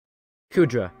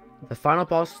Kuudra, the final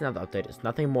boss in the update, is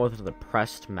nothing more than a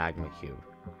depressed magma cube.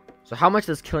 So how much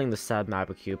does killing the sad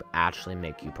magma cube actually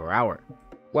make you per hour?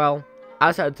 Well, I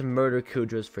decided to murder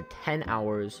Kuudras for 10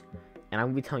 hours, and I'm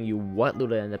going to be telling you what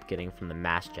loot I ended up getting from the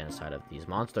mass genocide of these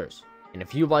monsters. And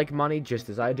if you like money just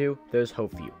as I do, there's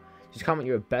hope for you. Just comment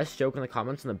your best joke in the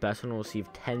comments, and the best one will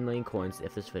receive 10 million coins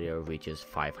if this video reaches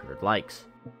 500 likes.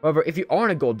 However, if you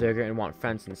aren't a gold digger and want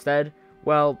friends instead,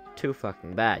 well, too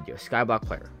fucking bad. You're a Skyblock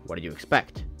player. What do you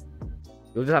expect?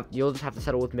 You'll just have to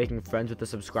settle with making friends with the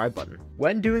subscribe button.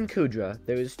 When doing Kuudra,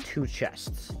 there is 2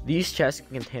 chests. These chests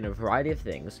can contain a variety of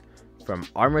things, from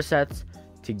armor sets,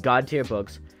 to god tier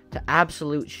books, to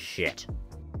absolute shit.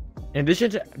 In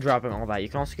addition to dropping all that, you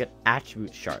can also get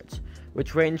attribute shards,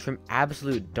 which range from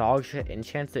absolute dog shit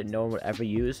enchants that no one would ever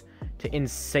use, to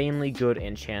insanely good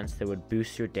enchants that would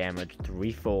boost your damage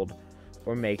 3-fold,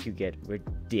 or make you get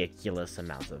ridiculous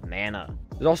amounts of mana.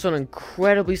 There's also an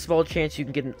incredibly small chance you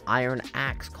can get an iron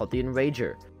axe called the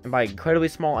Enrager. And by incredibly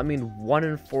small, I mean 1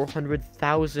 in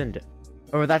 400,000.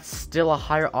 Or that's still a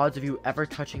higher odds of you ever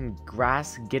touching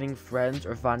grass, getting friends,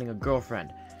 or finding a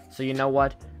girlfriend. So you know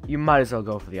what? You might as well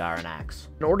go for the iron axe.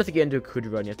 In order to get into a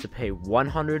Kuudra run, you have to pay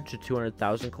 100 to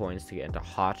 200,000 coins to get into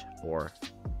hot or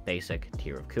basic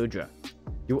tier of Kuudra.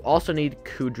 You also need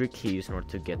Kuudra keys in order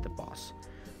to get the boss.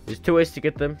 There's 2 ways to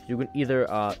get them. You can either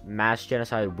mass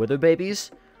genocide wither babies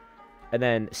and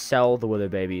then sell the wither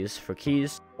babies for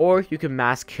keys, or you can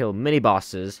mass kill mini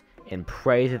bosses and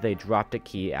pray that they dropped a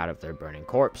key out of their burning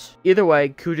corpse. Either way,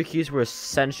 Kuudra keys were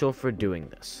essential for doing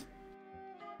this.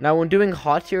 Now, when doing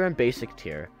hot tier and basic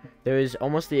tier, there is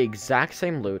almost the exact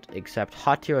same loot, except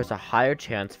hot tier has a higher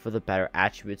chance for the better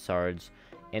attribute shards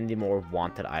and the more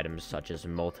wanted items such as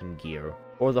molten gear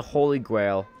or the holy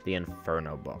grail, the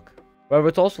Inferno book. However,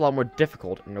 it's also a lot more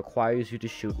difficult and requires you to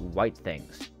shoot white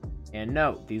things. And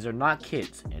no, these are not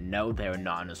kids, and no, they're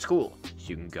not in a school, so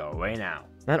you can go away now.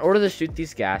 Now, in order to shoot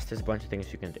these gas, there's a bunch of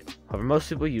things you can do. However, most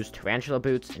people use Tarantula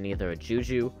boots in either a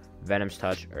Juju, Venom's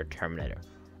Touch, or Terminator.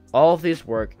 All of these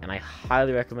work, and I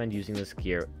highly recommend using this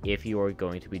gear if you are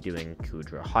going to be doing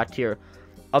Kuudra hot tier.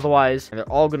 Otherwise, they're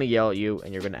all going to yell at you,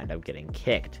 and you're going to end up getting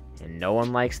kicked, and no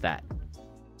one likes that.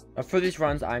 For these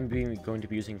runs, I'm going to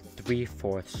be using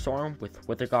 3/4 Storm with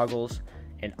Wither Goggles,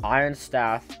 an Iron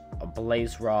Staff, a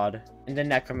Blaze Rod, and the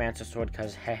Necromancer Sword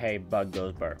because hey, bug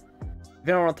goes burr. If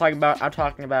you don't know what I'm talking about, I'm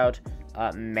talking about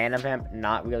Mana Vamp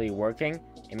not really working,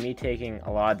 and me taking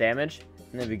a lot of damage,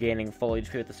 and then regaining full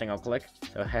HP with a single click,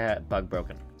 so bug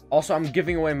broken. Also, I'm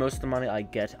giving away most of the money I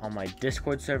get on my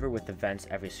Discord server with events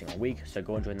every single week, so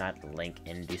go and join that, link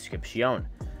in description.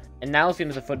 And now let's get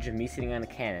into the footage of me sitting on a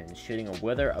cannon and shooting a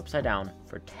wither upside down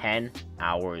for 10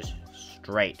 hours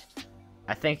straight.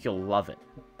 I think you'll love it.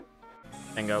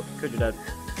 Bingo. Kuudra dead.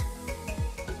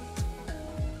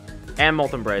 And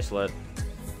Molten Bracelet.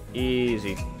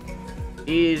 Easy.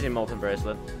 Easy Molten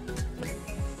Bracelet.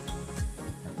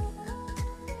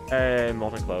 Hey,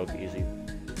 Molten Cloak. Easy.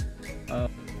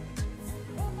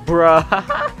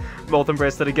 Bruh. Molten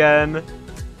Bracelet again.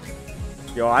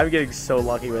 Yo, I'm getting so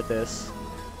lucky with this.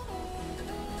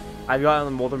 I've gotten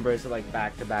the Molten Bracelet like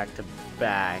back to back to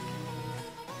back.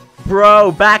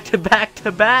 Bro, back to back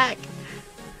to back!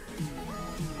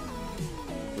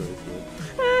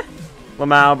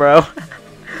 Lamau, bro.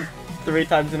 3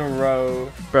 times in a row.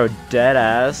 Bro, dead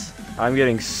ass. I'm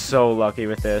getting so lucky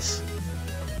with this.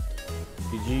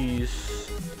 GG's.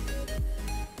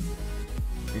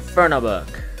 Inferno book.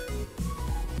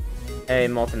 Hey,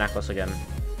 Molten Necklace again.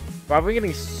 Bro, I've been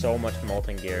getting so much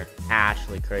Molten gear.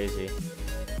 Actually crazy.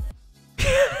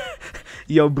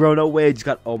 Yo, bro, no way. Just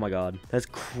got. Oh my god. That's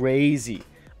crazy.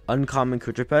 Uncommon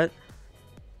Kuudra pet.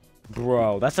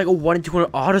 Bro, that's like a 1 in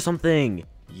 200 odd or something.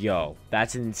 Yo,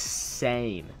 that's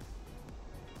insane.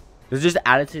 Does it just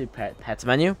add it to the pets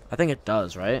menu? I think it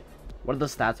does, right? What are the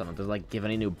stats on it? Does it like give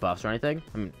any new buffs or anything?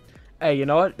 I mean, hey, you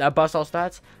know what? That buffs all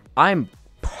stats. I'm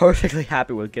perfectly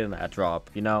happy with getting that drop,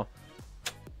 you know?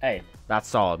 Hey, that's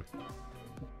solid.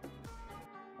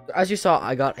 As you saw,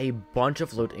 I got a bunch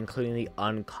of loot, including the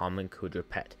uncommon Kuudra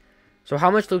pet. So how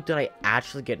much loot did I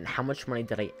actually get, and how much money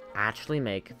did I actually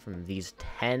make from these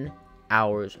 10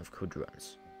 hours of Kuudra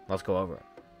runs? Let's go over it.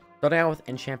 Starting out with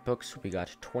enchant books, we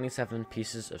got 27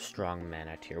 pieces of strong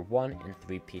mana tier 1 and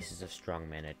 3 pieces of strong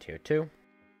mana tier 2.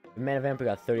 For mana vamp, we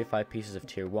got 35 pieces of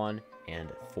tier 1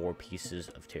 and 4 pieces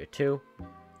of tier 2.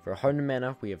 For hardened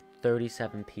mana, we have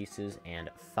 37 pieces and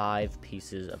 5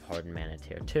 pieces of hardened mana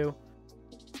tier 2.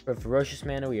 For ferocious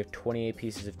mana, we have 28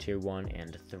 pieces of tier 1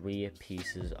 and 3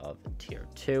 pieces of tier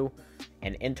 2.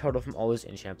 And in total from all those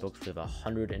enchant books, we have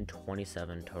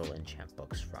 127 total enchant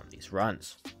books from these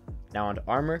runs. Now on to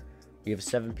armor, We have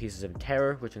 7 pieces of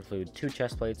terror, which include 2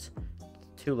 chest plates,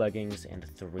 2 leggings, and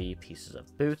 3 pieces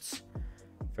of boots.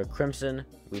 For crimson,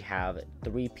 we have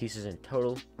 3 pieces in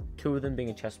total, 2 of them being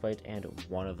a chest plate and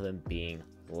 1 of them being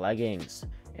leggings.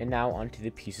 And now onto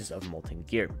the pieces of molten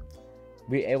gear.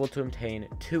 We're able to obtain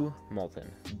 2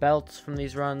 molten belts from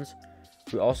these runs.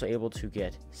 We're also able to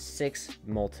get 6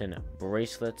 molten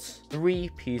bracelets, 3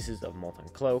 pieces of molten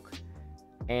cloak,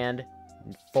 and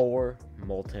 4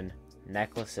 molten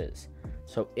necklaces.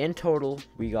 So in total,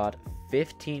 we got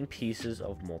 15 pieces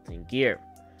of molten gear.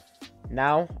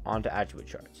 Now onto attribute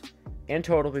shards. In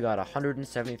total, we got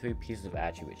 173 pieces of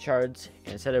attribute shards.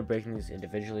 And instead of breaking these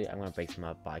individually, I'm going to break them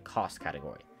up by cost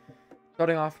category.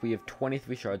 Starting off, we have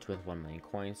 23 shards worth 1 million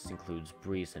coins. This includes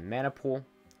breeze and mana pool.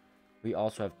 We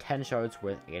also have 10 shards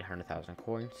worth 800,000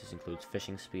 coins. This includes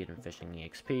fishing speed and fishing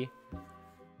EXP.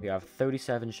 We have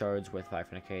 37 shards worth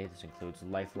 500k. This includes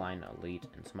lifeline, elite,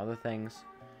 and some other things.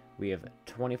 We have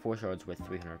 24 shards worth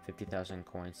 350,000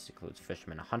 coins. This includes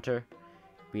fisherman and hunter.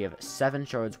 We have 7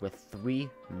 shards worth 3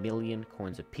 million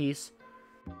coins apiece.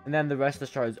 And then the rest of the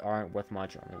shards aren't worth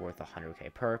much, only worth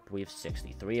 100k per, but we have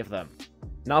 63 of them.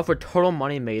 Now for total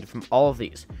money made from all of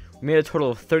these. We made a total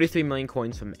of 33 million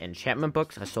coins from enchantment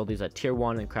books. I sold these at tier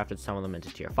 1 and crafted some of them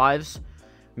into tier 5s.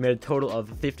 We made a total of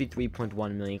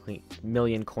 53.1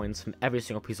 million coins from every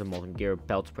single piece of molten gear,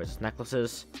 belts, bracelets,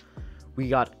 necklaces. We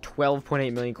got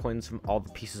 12.8 million coins from all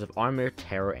the pieces of armor,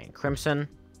 terror, and crimson.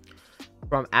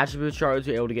 From attribute shards,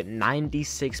 we were able to get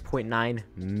 96.9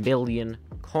 million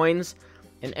coins.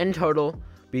 And in total,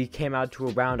 we came out to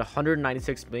around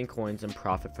 196 million coins in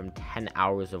profit from 10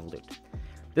 hours of loot.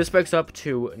 This breaks up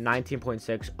to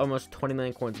 19.6, almost 20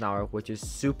 million coins an hour, which is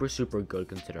super good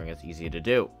considering it's easy to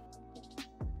do.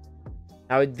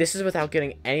 Now, this is without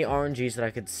getting any RNGs that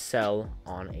I could sell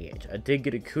on AH. I did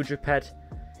get a Kuudra pet,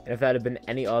 and if that had been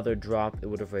any other drop, it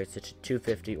would have raised it to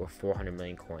 250 or 400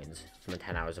 million coins from the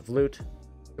 10 hours of loot.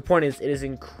 The point is, it is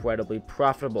incredibly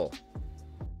profitable.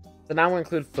 So now we'll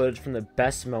include footage from the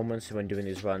best moments when doing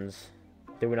these runs.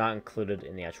 They were not included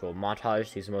in the actual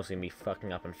montage. These are mostly me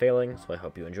fucking up and failing, so I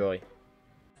hope you enjoy.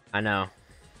 I know.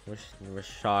 We're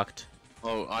shocked.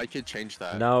 Oh, I could change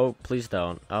that. No, please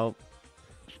don't. Oh.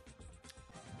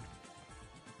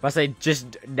 If I say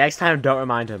just next time, don't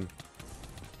remind him.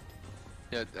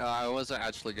 Yeah, I wasn't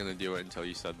actually gonna do it until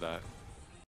you said that.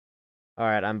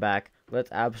 Alright, I'm back.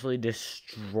 Let's absolutely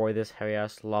destroy this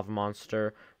hairy-ass lava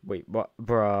monster. Wait, what?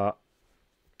 Bruh.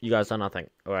 You guys saw nothing,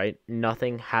 alright?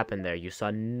 Nothing happened there. You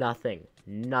saw nothing.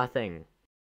 Nothing.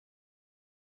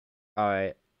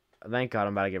 Alright. Thank God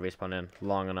I'm about to get respawned in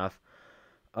long enough.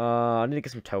 I need to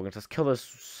get some tokens. Let's kill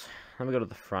this. Let me go to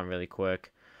the front really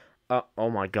quick. Oh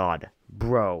my God.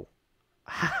 Bro.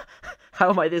 How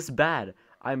am I this bad?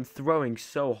 I'm throwing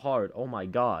so hard. Oh my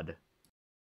God.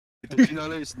 Did you know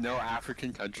there's no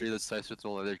African country that starts with the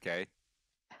letter K?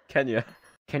 Kenya.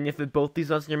 Can you fit both these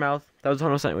nuts in your mouth? That was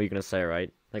 100% what you're gonna say,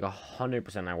 right? Like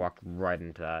 100% I walked right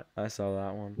into that. I saw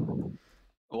that one.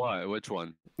 What? Which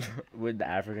one? With the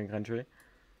African country?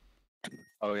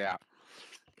 Oh, yeah.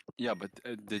 Yeah, but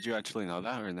did you actually know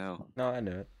that or no? No, I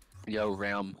knew it. Yo,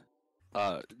 Ram.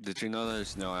 Did you know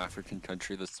there's no African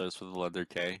country that starts with the letter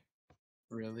K?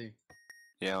 Really?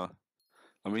 Yeah.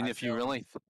 I mean, if you really...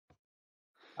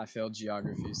 I failed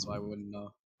geography, so I wouldn't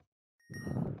know.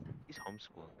 He's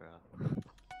homeschooled, bro.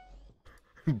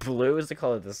 Blue is the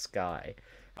color of the sky.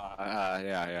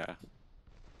 Yeah.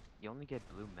 You only get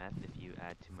blue meth if you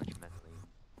add too much methylene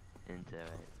into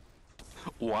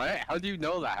it. What? How do you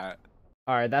know that?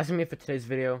 Alright, that's gonna be it for today's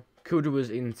video. Kuudra was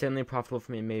insanely profitable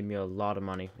for me and made me a lot of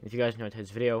money. If you guys enjoyed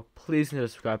today's video, please consider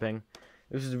subscribing.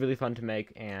 This was really fun to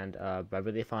make, and by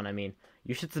really fun, I mean,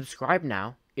 you should subscribe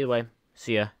now. Either way,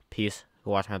 see ya, peace,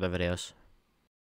 go watch my other videos.